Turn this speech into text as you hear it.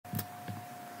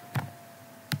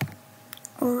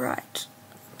Alright,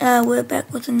 we're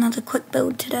back with another quick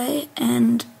build today,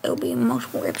 and it'll be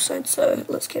multiple episodes, so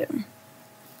let's get in.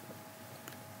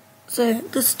 So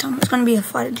this time it's going to be a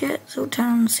fighter jet, so we'll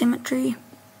turn on symmetry,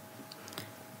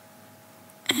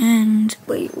 and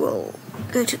we will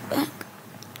go to the back,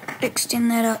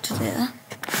 extend that out to there,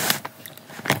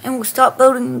 and we'll start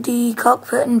building the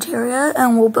cockpit interior,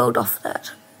 and we'll build off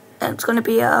that. And it's going to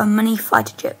be a mini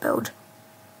fighter jet build.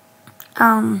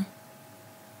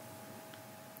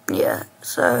 Yeah,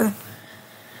 so,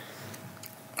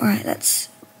 alright, let's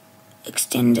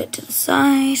extend it to the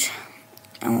side,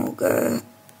 and we'll go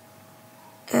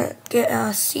get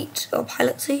our seat, or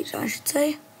pilot seat, I should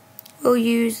say. We'll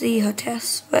use the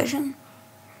hostess version.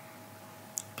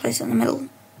 Place it in the middle.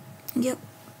 Yep.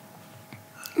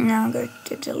 Now go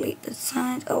to delete the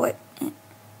side. Oh wait, get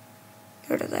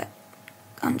rid of that.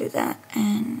 Undo that,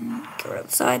 and get rid of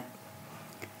the side,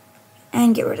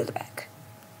 and get rid of the back.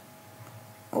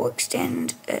 We'll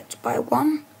extend it by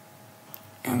 1,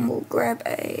 and we'll grab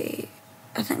I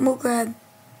think we'll grab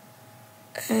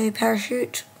a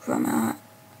parachute from our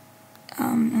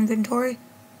inventory.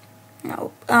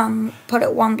 No, put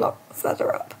it 1 block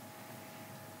further up.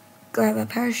 Grab a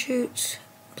parachute,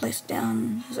 place it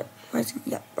down. Is it rising?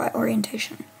 Yep, right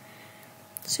orientation.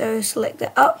 So select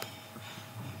that up,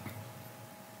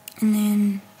 and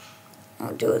then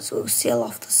what we'll do is we'll seal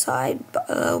off the side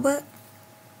a little bit.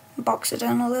 Box it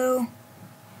in a little,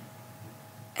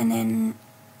 and then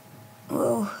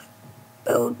we'll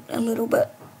build a little bit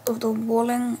of the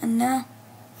walling in there,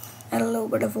 add a little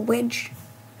bit of a wedge,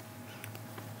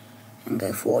 and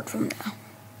go forward from there.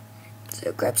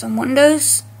 So grab some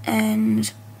windows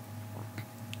and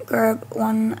grab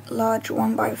one large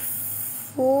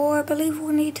 1x4, I believe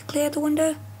we'll need to clear the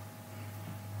window.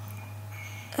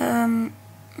 Yeah.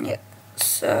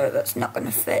 So that's not going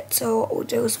to fit, so what we'll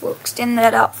do is we'll extend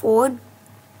that out forward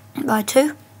by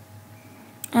 2,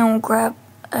 and we'll grab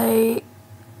a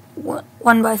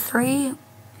 1x3,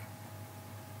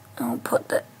 and we'll put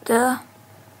that there,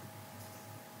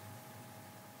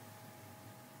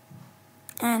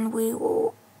 and we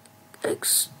will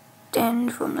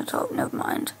extend from the top. Never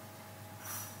mind,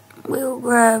 we'll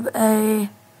grab a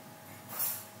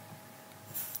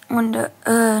window,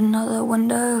 another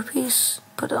window piece,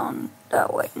 put it on. Oh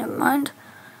wait, never mind.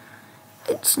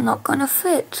 It's not gonna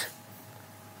fit.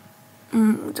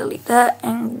 Delete that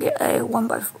and get a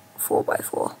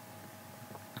 1x4x4.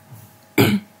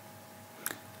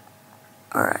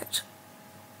 Alright.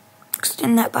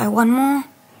 Extend that by 1 more.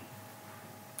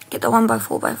 Get the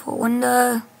 1x4x4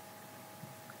 window.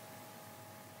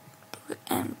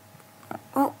 And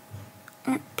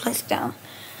place it down.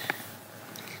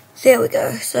 There we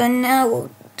go. So now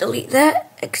we'll delete that,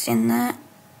 extend that,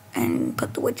 and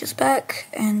put the wedges back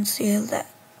and seal that.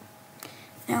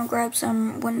 Now grab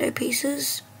some window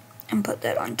pieces and put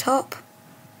that on top.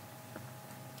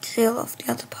 Seal off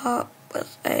the other part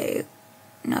with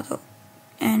another,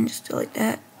 and just delete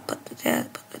that. Put that there,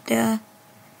 put that there.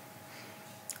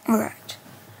 Alright.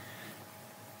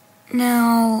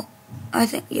 Now I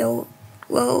think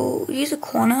we'll use a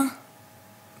corner,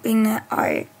 being that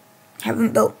I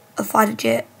haven't built a fighter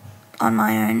jet on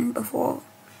my own before,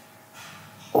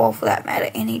 or for that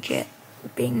matter any jet,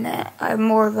 being that I'm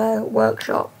more of a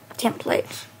workshop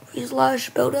template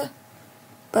fuselage builder.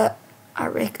 But I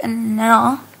reckon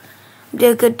now would be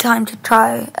a good time to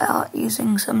try out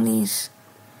using some of these,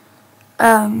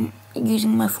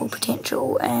 using my full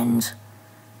potential, and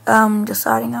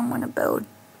deciding I'm going to build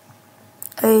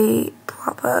a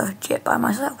proper jet by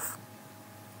myself.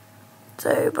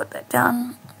 So put that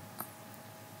down,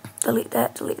 delete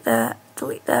that, delete that,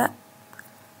 delete that.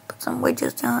 Put some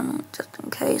wedges down just in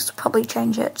case. Probably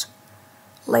change it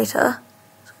later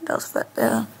so it does fit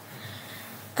there.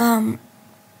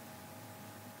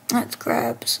 Let's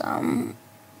grab some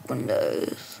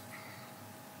windows.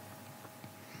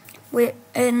 We're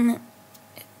in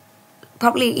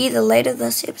probably either later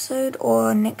this episode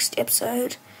or next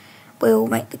episode we'll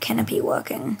make the canopy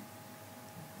working.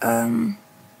 And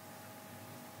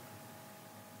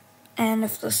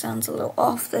if this sounds a little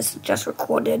off, this is just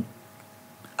recorded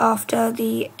after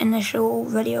the initial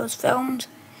video is filmed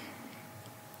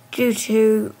due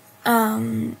to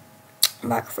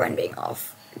microphone being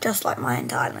off, just like my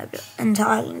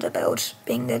entire build,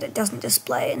 being that it doesn't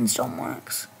display in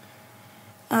Stormworks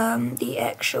the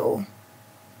actual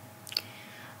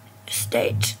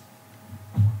state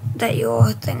that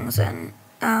your thing's in.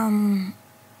 Now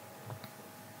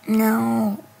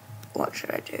what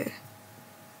should I do?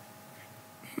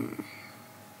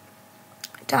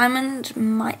 Diamond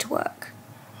might work.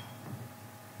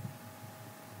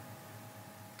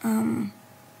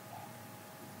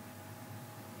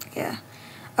 yeah.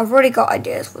 I've already got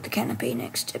ideas for the canopy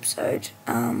next episode.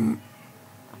 And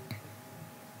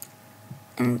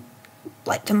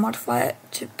like to modify it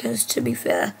because to be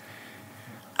fair,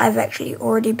 I've actually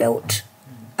already built.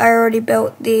 I already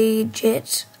built the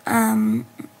jet. And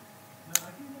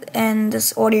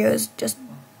this audio is just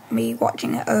me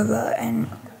watching it over and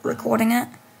recording it.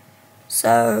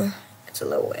 So it's a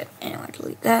little weird. Anyway,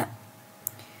 delete that.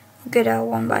 We'll get our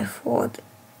 1x4.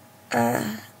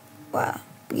 Well,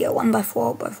 yeah,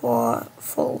 1x4x4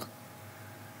 full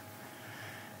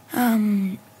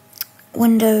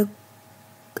window.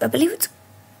 I believe it's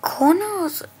corner or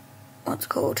what's it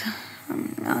called?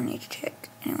 I'll need to check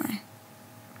anyway.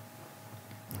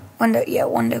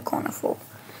 Window corner full.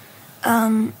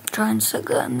 Try and stick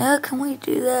that in there. Can we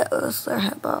do that, or is there a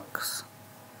hitbox?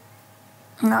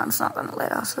 No, it's not gonna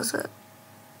let us, is it?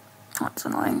 That's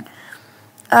annoying.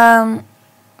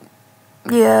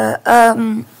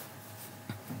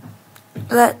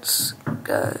 Let's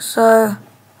go. So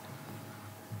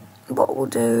what we'll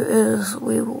do is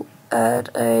we will add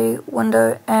a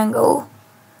window angle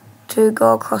to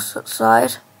go across that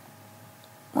side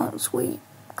once we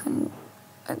can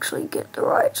actually get the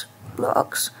right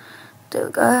blocks. There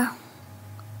we go.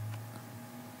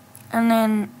 And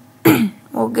then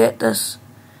we'll get this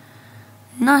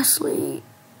nicely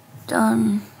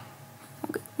done.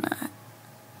 No,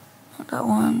 not that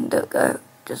one. There we go.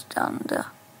 Just down there.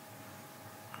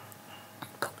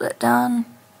 Pop that down.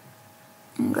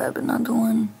 And grab another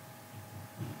one.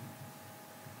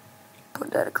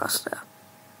 Put that across there.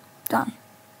 Done.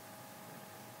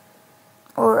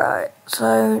 Alright,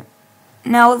 so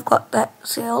now we've got that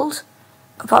sealed.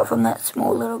 Apart from that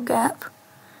small little gap,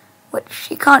 which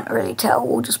you can't really tell.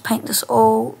 We'll just paint this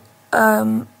all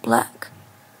black.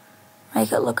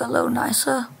 Make it look a little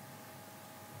nicer.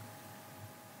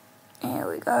 There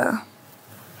we go.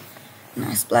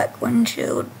 Nice black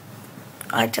windshield.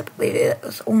 I typically do that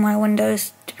with all my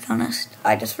windows, to be honest.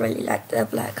 I just really like the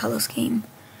black colour scheme.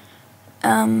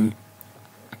 And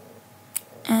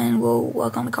we'll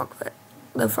work on the cockpit,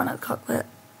 the front of the cockpit,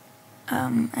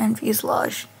 and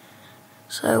fuselage.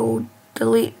 So we'll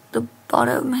delete the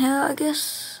bottom here, I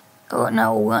guess. Oh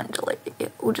no, we won't delete it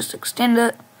yet. We'll just extend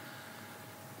it.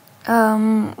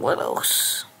 What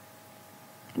else?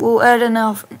 We'll add in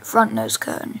our front nose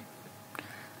cone.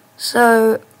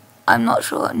 So I'm not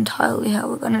sure entirely how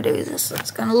we're going to do this.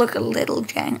 It's going to look a little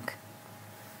jank.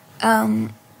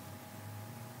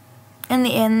 In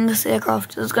the end, this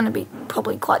aircraft is going to be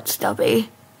probably quite stubby.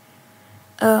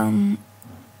 But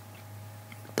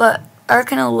I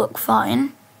reckon it'll look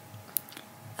fine.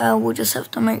 We'll just have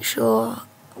to make sure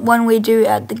when we do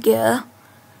add the gear,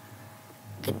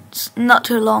 it's not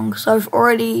too long. So I've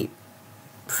already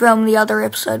filmed the other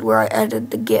episode where I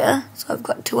added the gear. So I've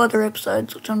got 2 other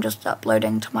episodes which I'm just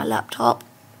uploading to my laptop.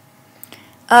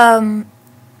 And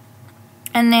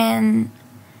then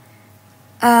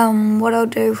what I'll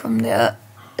do from there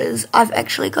is I've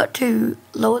actually got to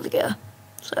lower the gear.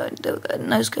 So there we go,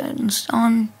 nose cones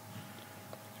on.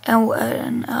 And we'll add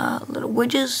in little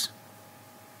wedges.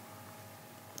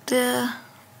 There.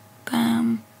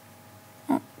 Bam.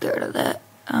 Oh, get rid of that.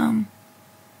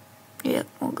 Yeah,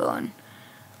 we'll go on.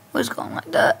 We're just going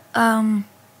like that.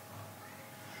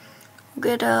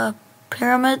 We'll get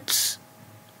pyramids.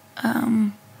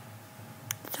 Throw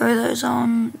those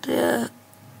on there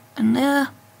and there.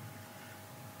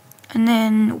 And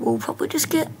then we'll probably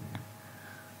just get...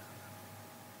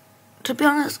 To be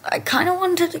honest, I kind of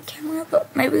wanted a camera,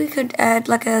 but maybe we could add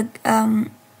like a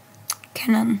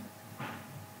cannon.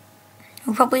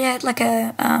 We'll probably add like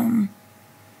a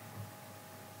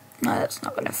no, that's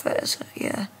not gonna fit. So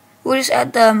yeah, we'll just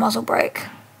add the muzzle brake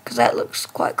because that looks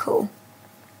quite cool.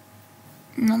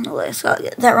 Nonetheless, so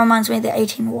that reminds me of the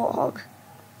 18 Warthog.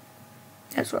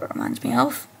 That's what it reminds me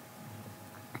of.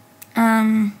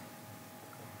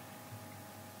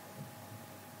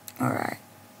 Alright.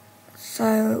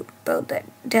 So build that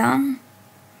down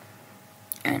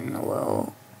and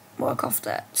we'll work off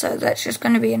that. So that's just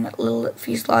going to be a little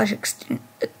fuselage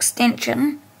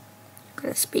extension.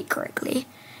 Gotta speak correctly.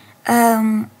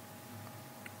 Let's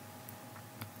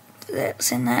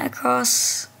send that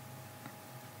across.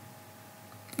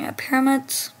 Yeah,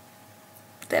 pyramids.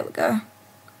 There we go.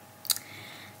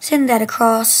 Send that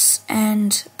across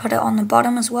and put it on the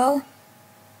bottom as well.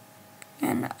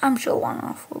 And I'm sure one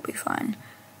off will be fine.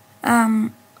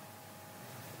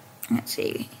 Let's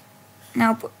see.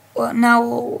 Now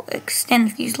we'll extend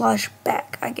the fuselage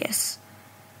back, I guess.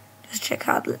 Just check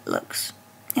how it looks.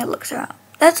 It looks out.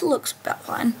 That looks about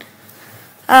fine.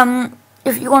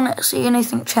 If you want to see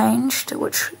anything changed,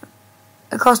 which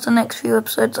across the next few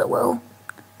episodes I will,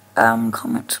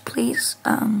 comment please.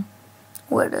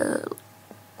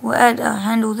 We'll add a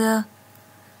handle there,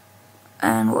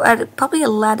 and we'll add probably a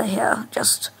ladder here,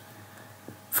 just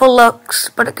for looks,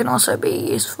 but it can also be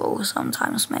useful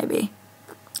sometimes, maybe.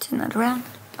 Turn that around.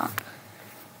 Oh.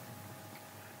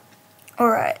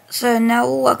 Alright, so now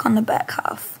we'll work on the back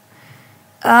half.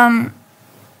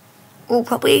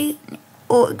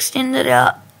 We'll extend it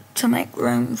out to make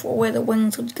room for where the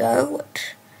wings would go,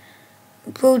 which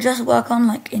we'll just work on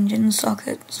like engine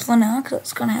sockets for now, because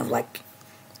it's going to have like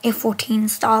F14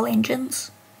 style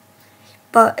engines.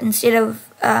 But instead of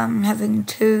having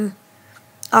two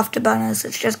afterburners,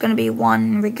 it's just going to be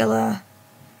one regular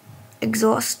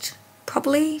exhaust,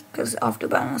 probably, because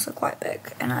afterburners are quite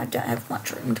big and I don't have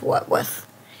much room to work with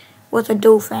a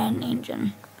dual fan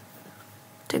engine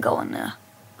to go in there.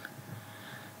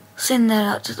 Send that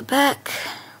out to the back,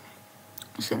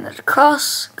 send that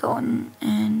across, go in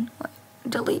and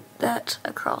delete that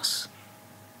across,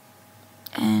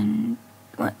 and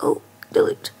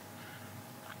delete.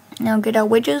 Now get our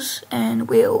wedges and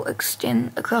we'll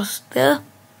extend across there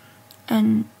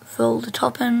and fill the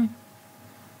top in.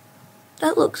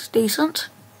 That looks decent,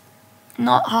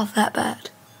 not half that bad,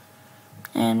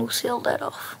 and we'll seal that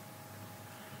off.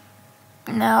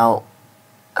 Now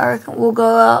I reckon we'll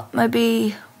go out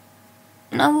maybe,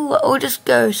 no, we'll just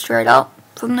go straight up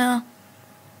from there.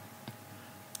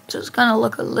 So it's gonna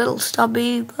look a little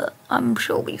stubby, but I'm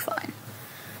sure we'll be fine.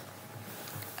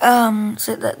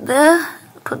 Set that there.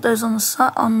 Put those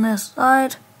on this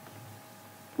side.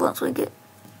 Once we get,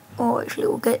 or actually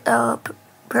we'll get our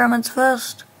pyramids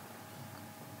first.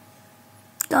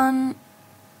 Done.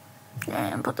 And try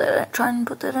and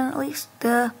put that in at least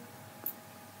there.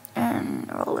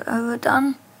 And roll it over.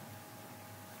 Done.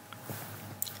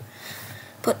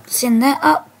 Send that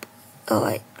up.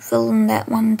 Fill in that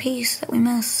one piece that we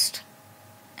missed.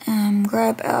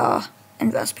 Grab our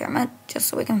inverse pyramid just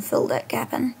so we can fill that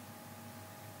gap in.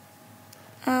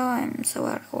 Oh, I'm so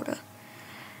out of order.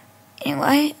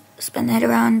 Anyway, spin that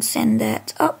around, send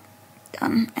that up,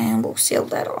 done, and we'll seal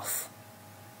that off.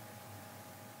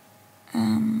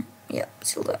 Yep,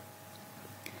 seal that.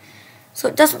 So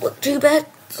it doesn't look too bad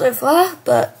so far,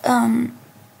 but,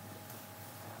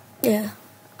 yeah.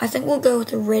 I think we'll go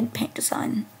with a red paint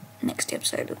design next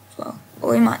episode as well.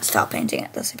 Or we might start painting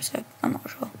it this episode, I'm not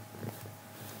sure.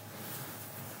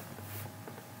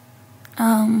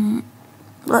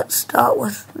 Let's start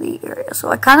with the area. So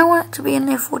I kind of want it to be an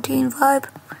F14 vibe,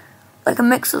 like a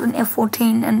mix of an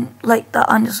F14 and like the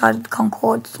undersided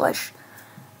Concorde /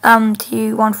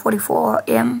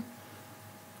 TU-144M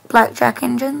blackjack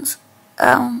engines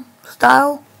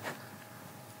style.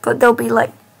 But they'll be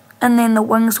like, and then the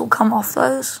wings will come off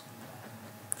those.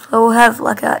 So we'll have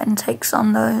like our intakes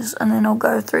on those, and then it'll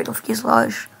go through the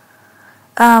fuselage.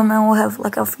 And we'll have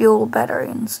like a fuel battery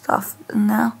and stuff in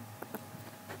there.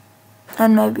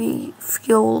 And maybe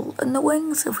fuel in the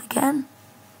wings if we can.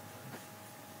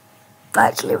 I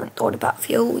actually haven't thought about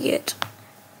fuel yet.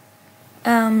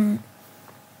 I'll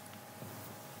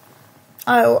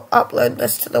upload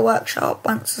this to the workshop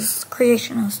once this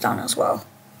creation is done as well.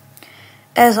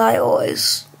 As I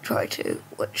always try to,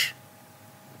 which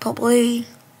probably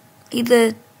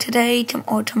either today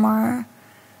or tomorrow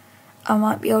I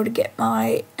might be able to get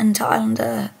my Into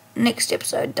Islander next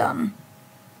episode done.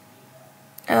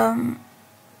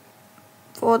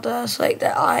 For the sake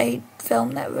that I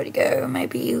filmed that video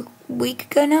maybe a week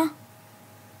ago now.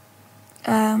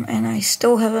 And I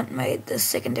still haven't made the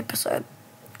second episode.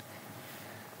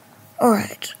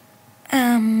 Alright.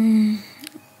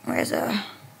 Where's a...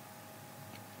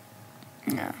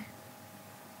 No.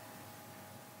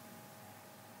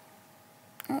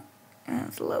 Oh,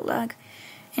 that's a little lag.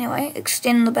 Anyway,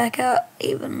 extend the back out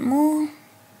even more.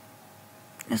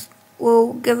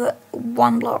 We'll give it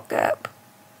one block gap.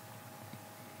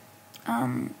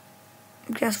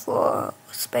 Just for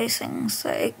spacing's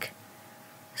sake.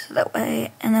 So that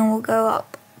way, and then we'll go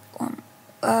up one,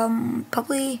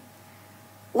 probably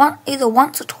either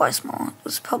once or twice more.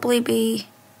 This will probably be,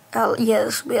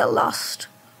 this will be our last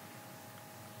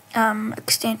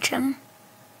extension.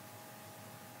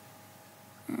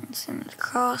 And send it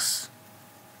across.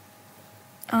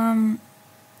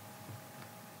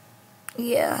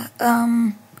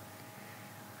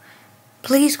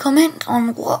 Please comment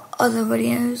on what other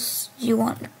videos you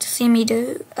want to see me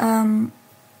do,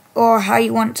 or how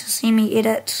you want to see me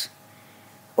edit,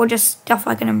 or just stuff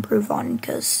I can improve on,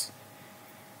 because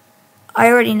I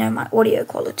already know my audio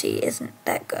quality isn't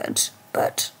that good,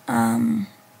 but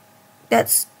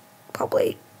that's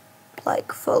probably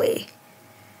like fully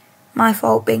my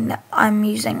fault, being that I'm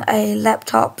using a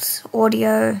laptop's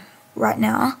audio right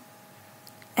now,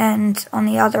 and on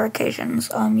the other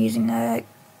occasions I'm using the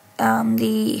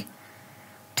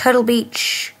Turtle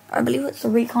Beach, I believe it's the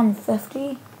Recon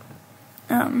 50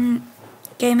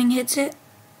 gaming headset,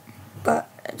 but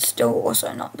it's still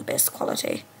also not the best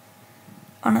quality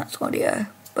on its audio,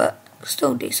 but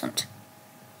still decent.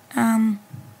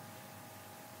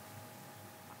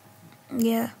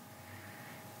 Yeah.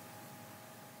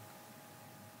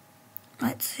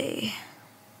 Let's see.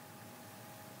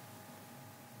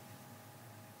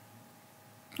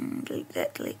 Delete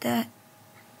that.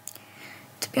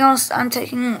 To be honest, I'm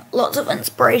taking lots of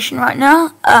inspiration right now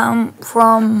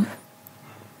from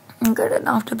Good at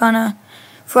Afterburner,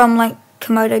 from like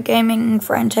Komodo Gaming,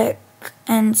 Frantic,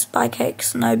 and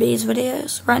Spycakes Nobies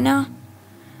videos right now.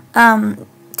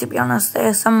 To be honest,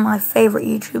 they're some of my favourite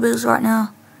YouTubers right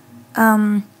now.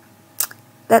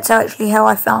 That's actually how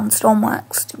I found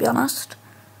Stormworks, to be honest.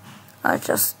 I was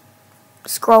just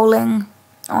scrolling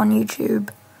on YouTube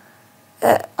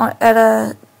at my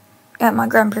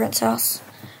grandparents' house,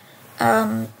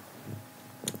 and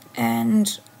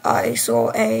I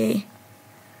saw I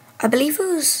believe it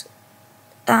was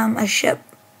a ship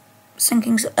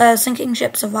sinking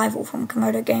ship survival from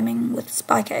Komodo Gaming with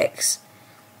Spycakes.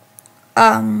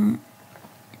 That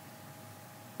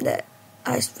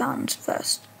I found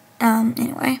first.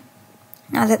 Anyway,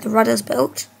 now that the rudder's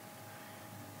built,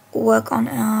 we'll work on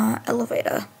our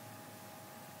elevator.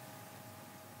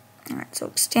 Alright, so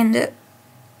extend it.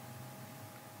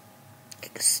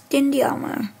 Extend the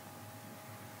armor.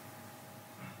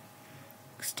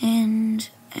 Extend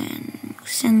and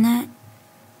extend that.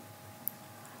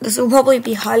 This will probably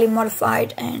be highly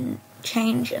modified and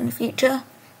change in the future.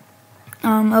 It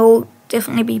will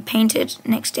definitely be painted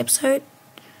next episode.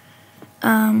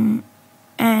 And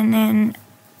then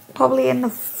probably in the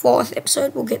 4th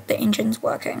episode we'll get the engines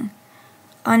working.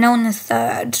 I know in the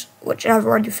 3rd, which I've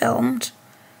already filmed,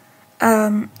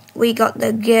 we got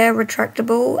the gear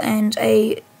retractable, and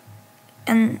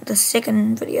in the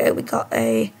 2nd video we got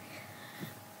the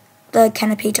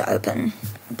canopy to open,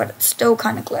 but it's still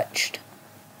kind of glitched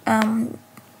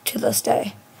to this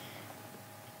day.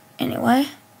 Anyway,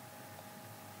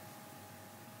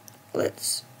 we'll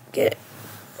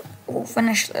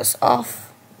finish this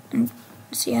off and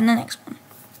see you in the next one.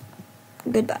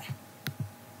 Goodbye.